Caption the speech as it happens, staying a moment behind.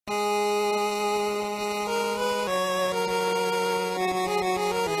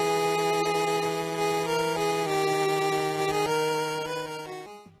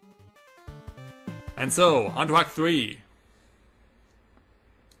And so, on to Act 3.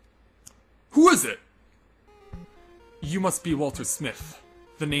 Who is it? You must be Walter Smith.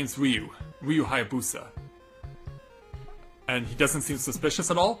 The name's Ryu Hayabusa. And he doesn't seem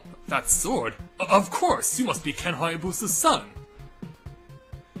suspicious at all? That sword? Of course, you must be Ken Hayabusa's son.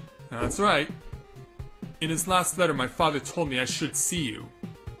 That's right. In his last letter, my father told me I should see you.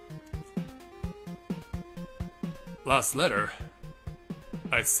 Last letter?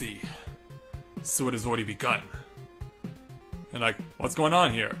 I see. So it has already begun. And what's going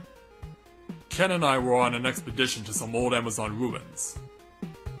on here? Ken and I were on an expedition to some old Amazon ruins.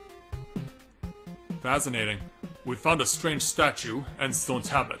 Fascinating. We found a strange statue and stone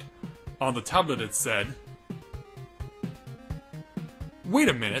tablet. On the tablet it said... Wait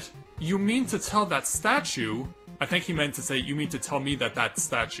a minute. You mean to tell that statue... I think he meant to say, you mean to tell me that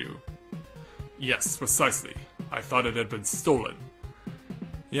statue... Yes, precisely. I thought it had been stolen.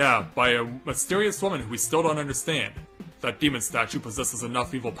 Yeah, by a mysterious woman who we still don't understand. That demon statue possesses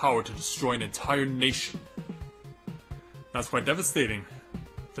enough evil power to destroy an entire nation. That's quite devastating.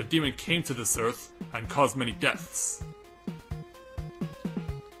 The demon came to this earth and caused many deaths.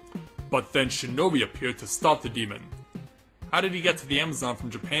 But then Shinobi appeared to stop the demon. How did he get to the Amazon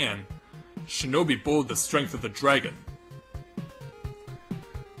from Japan? Shinobi borrowed the strength of the dragon.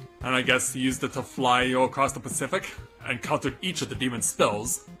 And I guess he used it to fly across the Pacific, and countered each of the demon's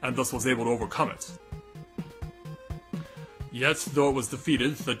spells, and thus was able to overcome it. Yet, though it was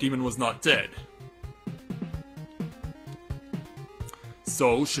defeated, the demon was not dead.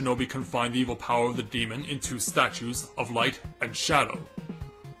 So, Shinobi confined the evil power of the demon into statues of light and shadow.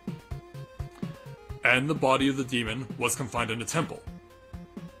 And the body of the demon was confined in a temple.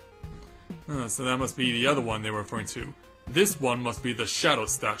 So that must be the other one they were referring to. This one must be the shadow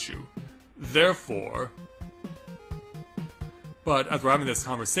statue. Therefore... But as we're having this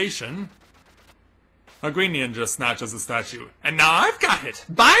conversation, a green ninja snatches the statue. And now I've got it!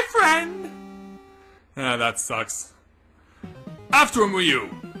 Bye, friend! That sucks. After him, Ryu!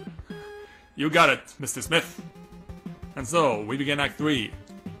 You got it, Mr. Smith. And so, we begin Act 3.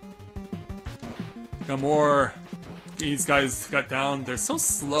 Got more... These guys got down. They're so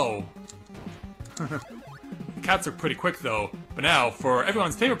slow. The cats are pretty quick, though. But now, for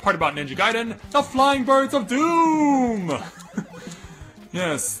everyone's favorite part about Ninja Gaiden, the Flying Birds of Doom!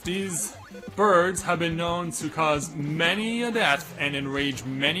 Yes, these birds have been known to cause many a death and enrage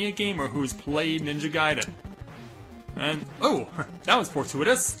many a gamer who's played Ninja Gaiden. And, oh, that was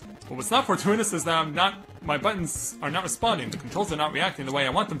fortuitous. But what's not fortuitous is that my buttons are not responding. The controls are not reacting the way I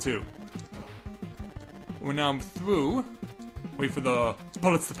want them to. When now I'm through, wait for the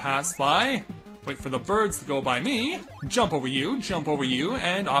bullets to pass by, wait for the birds to go by me, jump over you,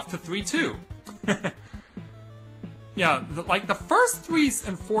 and off to 3-2. Yeah, like the first 3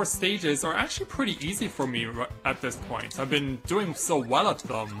 and 4 stages are actually pretty easy for me at this point. I've been doing so well at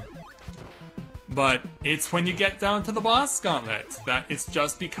them. But it's when you get down to the boss gauntlet that it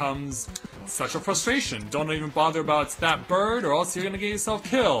just becomes such a frustration. Don't even bother about that bird or else you're gonna get yourself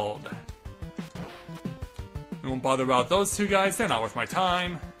killed. I won't bother about those 2 guys, they're not worth my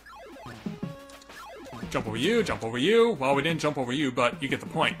time. Jump over you. Well, we didn't jump over you, but you get the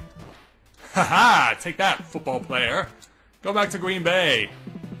point. Haha! Take that, football player. Go back to Green Bay.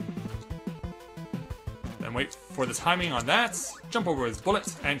 Then wait for the timing on that. Jump over his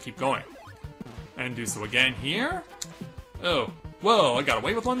bullet and keep going. And do so again here. Oh, whoa, I got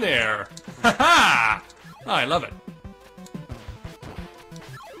away with one there. Haha! Oh, I love it.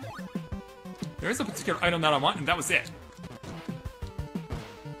 There is a particular item that I want, and that was it.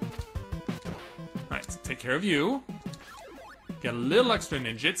 Alright, so take care of you. Get a little extra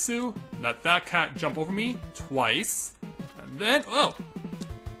ninjutsu. Let that cat jump over me twice. And then, oh!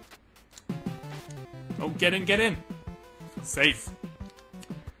 Oh, get in. Safe.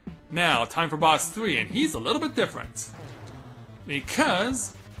 Now, time for boss 3, and he's a little bit different.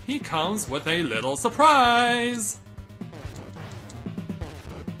 Because he comes with a little surprise!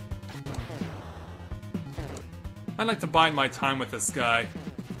 I like to bide my time with this guy.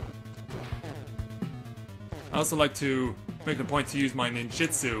 I also like to make the point to use my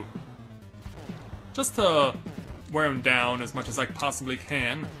ninjutsu. Just to wear him down as much as I possibly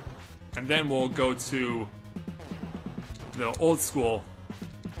can. And then we'll go to the old school.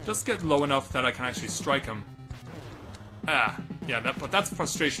 Just get low enough that I can actually strike him. Ah, yeah, but that's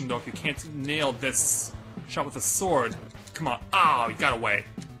frustration though if you can't nail this shot with a sword. Come on. Oh, he got away.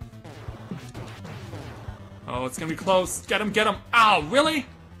 Oh, it's gonna be close. Get him. Ow, really?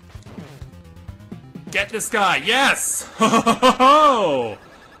 Get this guy. Yes! Ho ho ho ho!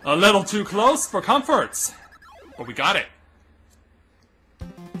 A little too close for comfort. But we got it.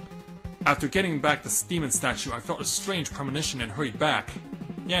 After getting back the demon statue, I felt a strange premonition and hurried back.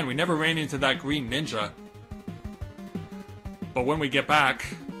 Yeah, and we never ran into that green ninja. But when we get back...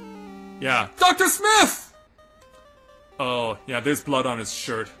 Yeah. Dr. Smith! Oh, yeah, there's blood on his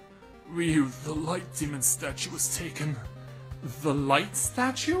shirt. Ryu, the light demon statue was taken. The light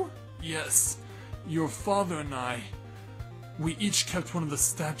statue? Yes. Your father and I... We each kept one of the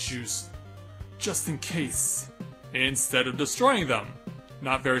statues. Just in case. Instead of destroying them.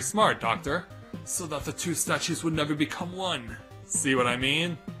 Not very smart, Doctor. So that the two statues would never become one. See what I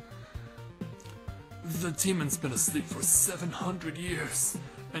mean? The demon's been asleep for 700 years,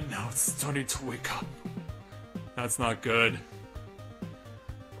 and now it's starting to wake up. That's not good.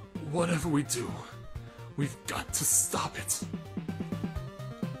 Whatever we do, we've got to stop it.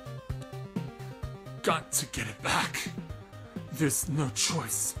 Got to get it back. There's no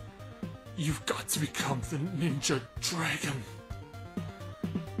choice. You've got to become the Ninja Dragon.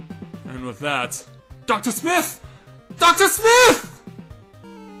 And with that, Dr. Smith! Dr. Smith!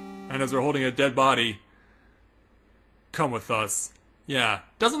 And as we're holding a dead body, come with us. Yeah,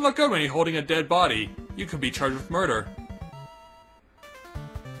 doesn't look good when you're holding a dead body. You could be charged with murder.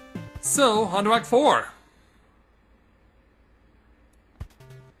 So, on to Act 4.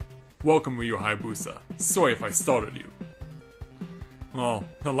 Welcome, Ryu Hayabusa. Sorry if I startled you. Well,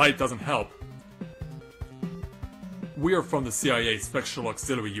 the light doesn't help. We are from the CIA Special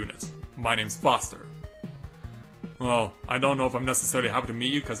Auxiliary Unit. My name's Foster. Well, I don't know if I'm necessarily happy to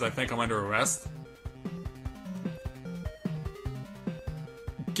meet you because I think I'm under arrest.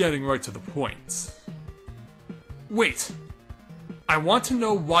 Getting right to the point. Wait! I want to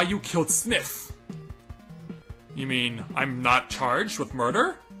know why you killed Smith. You mean I'm not charged with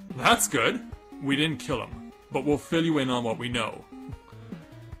murder? That's good. We didn't kill him, but we'll fill you in on what we know.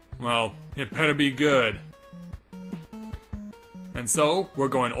 Well, it better be good. And so, we're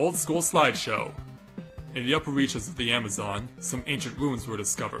going old school slideshow. In the upper reaches of the Amazon, some ancient ruins were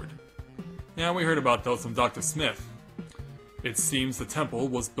discovered. Yeah, we heard about those from Dr. Smith. It seems the temple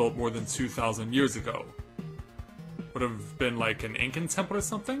was built more than 2,000 years ago. Would have been like an Incan temple or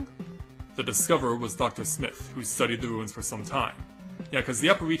something? The discoverer was Dr. Smith, who studied the ruins for some time. Yeah, because the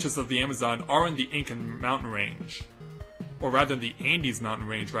upper reaches of the Amazon are in the Incan mountain range. Or rather, the Andes mountain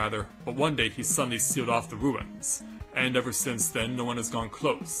range, rather. But one day he suddenly sealed off the ruins. And ever since then, no one has gone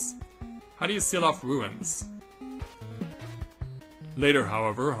close. How do you seal off ruins? Later,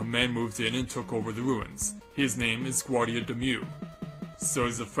 however, a man moved in and took over the ruins. His name is Guardia de Mew. So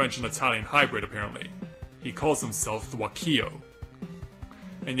he's a French and Italian hybrid, apparently. He calls himself the Wakio.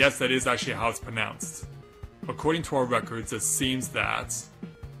 And yes, that is actually how it's pronounced. According to our records, it seems that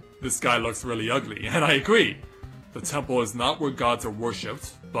this guy looks really ugly, and I agree. The temple is not where gods are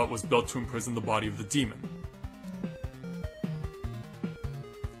worshipped, but was built to imprison the body of the demon.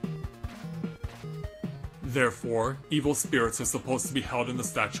 Therefore, evil spirits are supposed to be held in the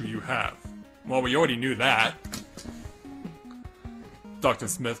statue you have. Well, we already knew that. Dr.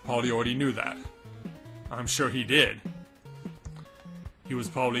 Smith probably already knew that. I'm sure he did. He was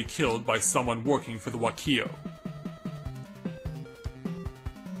probably killed by someone working for the Wakio.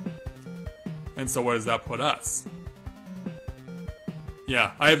 And so where does that put us?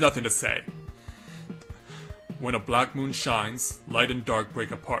 Yeah, I have nothing to say. When a black moon shines, light and dark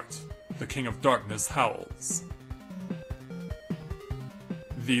break apart. The King of Darkness howls.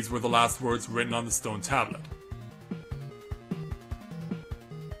 These were the last words written on the stone tablet.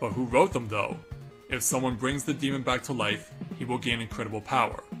 But who wrote them, though? If someone brings the demon back to life, he will gain incredible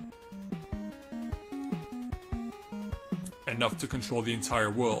power. Enough to control the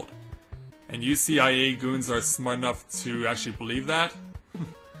entire world. And you CIA goons are smart enough to actually believe that?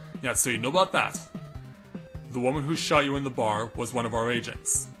 Yeah, so you know about that. The woman who shot you in the bar was one of our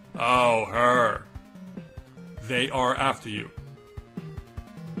agents. Oh, her. They are after you.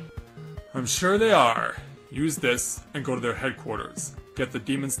 I'm sure they are. Use this and go to their headquarters. Get the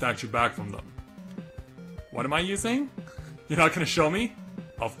demon statue back from them. What am I using? You're not gonna show me?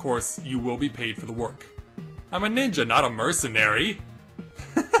 Of course, you will be paid for the work. I'm a ninja, not a mercenary.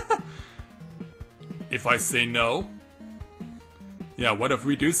 If I say no? Yeah, what if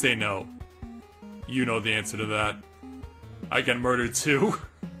we do say no? You know the answer to that. I get murdered too.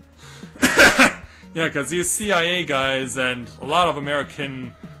 Yeah, because these CIA guys and a lot of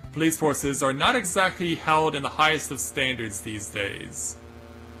American police forces are not exactly held in the highest of standards these days.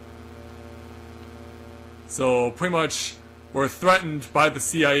 So, pretty much, we're threatened by the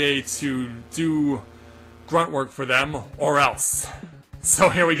CIA to do grunt work for them, or else. So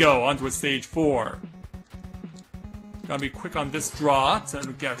here we go, on to stage 4. Gotta be quick on this draw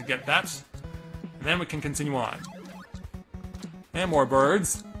to get that. And then we can continue on. And more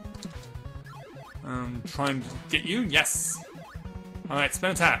birds. Trying to get you? Yes! Alright,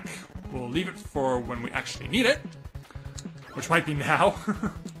 spin attack. We'll leave it for when we actually need it. Which might be now.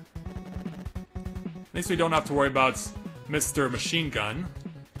 At least we don't have to worry about Mr. Machine Gun.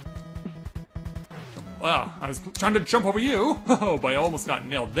 Wow, I was trying to jump over you! Oh, but I almost got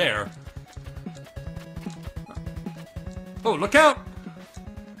nailed there. Oh, look out!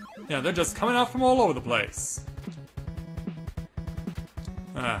 Yeah, they're just coming out from all over the place.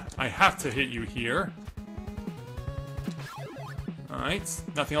 I have to hit you here. Alright,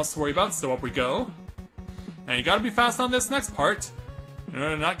 nothing else to worry about, so up we go. And you gotta be fast on this next part in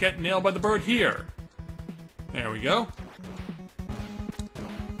order to not get nailed by the bird here. There we go.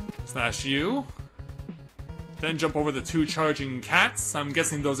 Slash you. Then jump over the 2 charging cats. I'm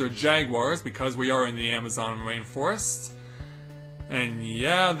guessing those are jaguars because we are in the Amazon rainforest. And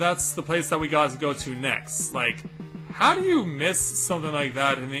yeah, that's the place that we got to go to next. Like, how do you miss something like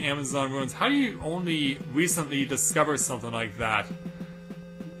that in the Amazon ruins? How do you only recently discover something like that?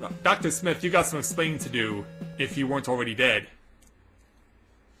 Dr. Smith, you got some explaining to do if you weren't already dead.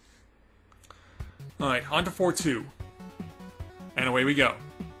 Alright, on to 4-2. And away we go.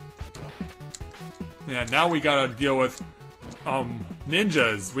 Yeah, now we gotta deal with,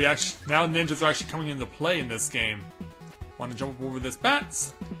 ninjas. Now ninjas are actually coming into play in this game. Want to jump over this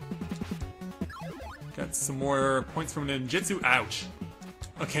bat. Got some more points from ninjutsu. Ouch.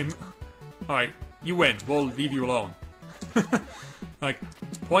 Okay, alright, you win. We'll leave you alone. Like,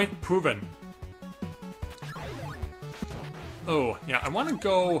 point proven. Oh, yeah, I want to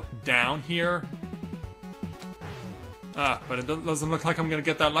go down here. But it doesn't look like I'm going to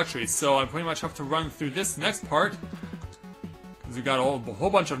get that luxury, so I pretty much have to run through this next part. Because we got a whole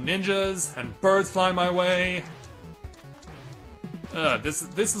bunch of ninjas, and birds flying my way.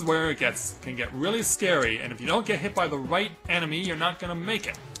 This is where it can get really scary, and if you don't get hit by the right enemy, you're not going to make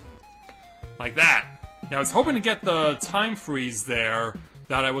it. Like that. Yeah, I was hoping to get the time freeze there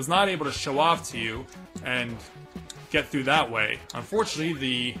that I was not able to show off to you, and get through that way. Unfortunately,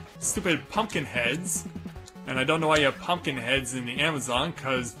 the stupid pumpkin heads... And I don't know why you have pumpkin heads in the Amazon,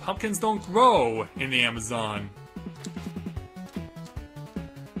 because pumpkins don't grow in the Amazon.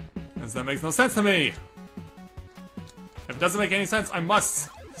 Because that makes no sense to me. If it doesn't make any sense, I must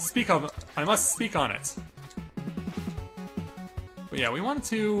speak on it. But yeah, we wanted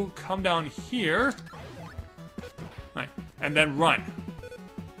to come down here. Right, and then run.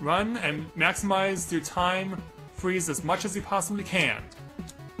 Run and maximize your time freeze as much as you possibly can.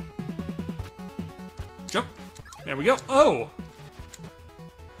 Jump. There we go. Oh!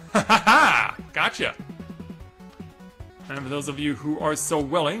 Ha ha ha! Gotcha! And for those of you who are so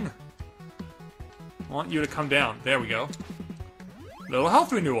willing, I want you to come down. There we go. Little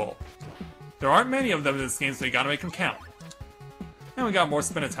health renewal. There aren't many of them in this game, so you gotta make them count. And we got more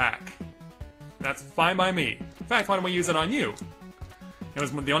spin attack. That's fine by me. In fact, why don't we use it on you? It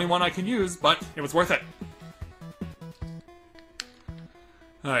was the only one I can use, but it was worth it.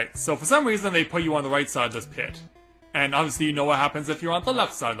 Alright, so for some reason they put you on the right side of this pit. And obviously you know what happens if you're on the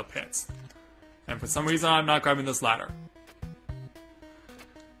left side of the pit. And for some reason I'm not grabbing this ladder.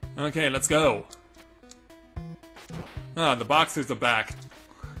 Okay, let's go. Ah, the boxers are back.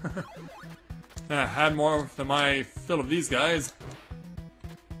 Had more than my fill of these guys.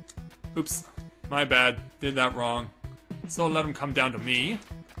 Oops, my bad. Did that wrong. So let them come down to me.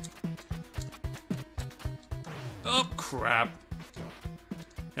 Oh, crap.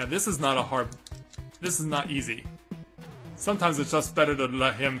 Yeah, this is not easy. Sometimes it's just better to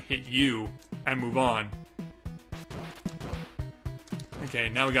let him hit you and move on. Okay,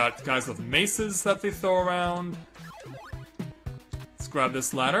 now we got guys with maces that they throw around. Let's grab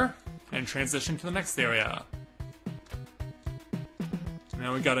this ladder and transition to the next area.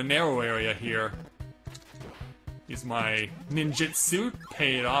 Now we got a narrow area here. Use my ninjutsu,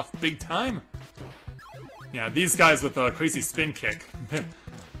 pay it off big time. Yeah, these guys with a crazy spin kick. A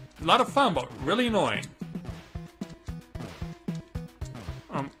lot of fun, but really annoying.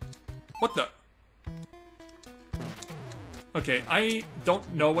 What the? Okay, I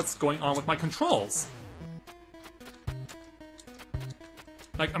don't know what's going on with my controls.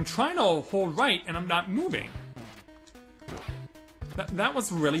 Like, I'm trying to hold right, and I'm not moving. That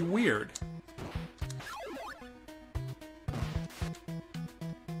was really weird.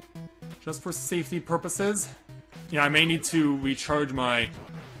 Just for safety purposes. Yeah, I may need to recharge my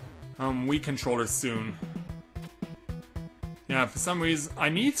Wii controller soon. Yeah, for some reason, I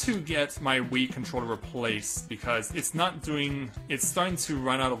need to get my Wii controller replaced because it's starting to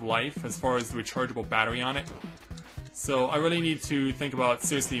run out of life as far as the rechargeable battery on it. So I really need to think about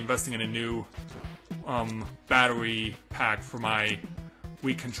seriously investing in a new battery pack for my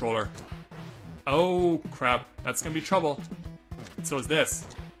Wii controller. Oh, crap. That's gonna be trouble. So is this.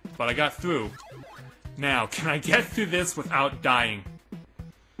 But I got through. Now, can I get through this without dying?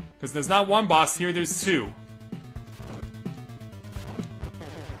 Because there's not one boss here, there's two.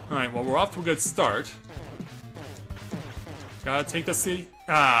 Alright, well, we're off to a good start. Gotta take the city.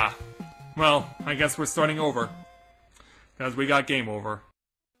 Ah. Well, I guess we're starting over. Because we got game over.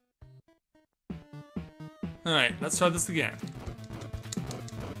 Alright, let's try this again.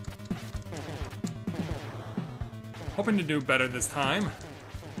 Hoping to do better this time.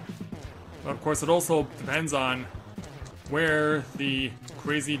 But of course, it also depends on where the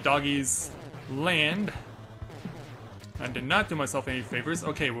crazy doggies land. I did not do myself any favors.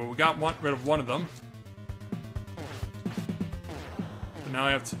 Okay, well, we got rid of one of them. But now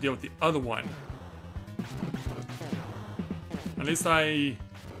I have to deal with the other one. At least I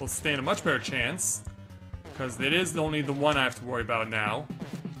will stand a much better chance. Because it is only the one I have to worry about now.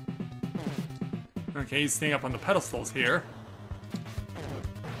 Okay, he's staying up on the pedestals here.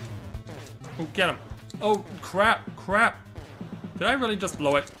 Oh, get him. Oh, crap, crap. Did I really just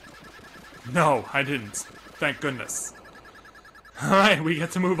blow it? No, I didn't. Thank goodness. Alright, we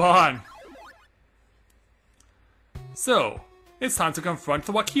get to move on. So, it's time to confront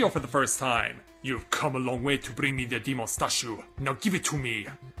the Wakio for the first time. You've come a long way to bring me the demon statue. Now give it to me.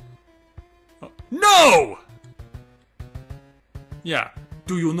 No! Yeah,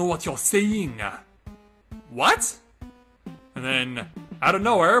 do you know what you're saying? What? And then, out of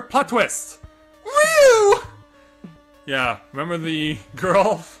nowhere, plot twist! Woo! Yeah, remember the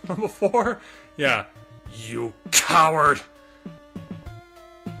girl from before? Yeah. You coward!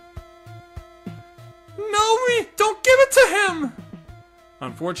 No, don't give it to him!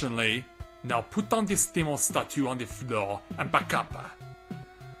 Unfortunately, now put down this demon statue on the floor and back up.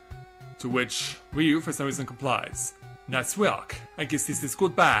 To which Ryu, for some reason, complies. Nice work. I guess this is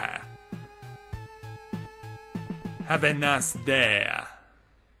goodbye. Have a nice day.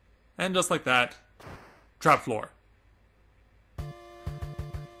 And just like that, trap floor.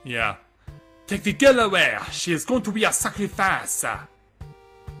 Yeah. Take the girl away. She is going to be a sacrifice. Ha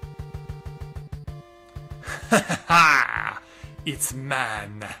ha ha! It's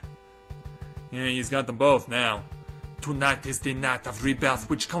man. Yeah, he's got them both now. Tonight is the night of rebirth,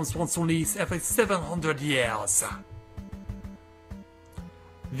 which comes once only every 700 years.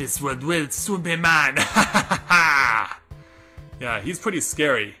 This world will soon be mine. Ha ha ha! Yeah, he's pretty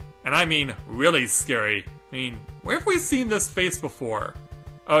scary. And I mean, really scary. I mean, where have we seen this face before?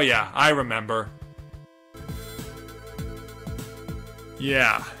 Oh yeah, I remember.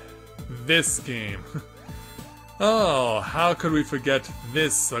 Yeah, this game. Oh, how could we forget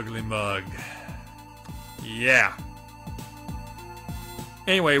this ugly mug? Yeah.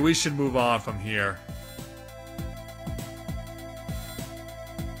 Anyway, we should move on from here.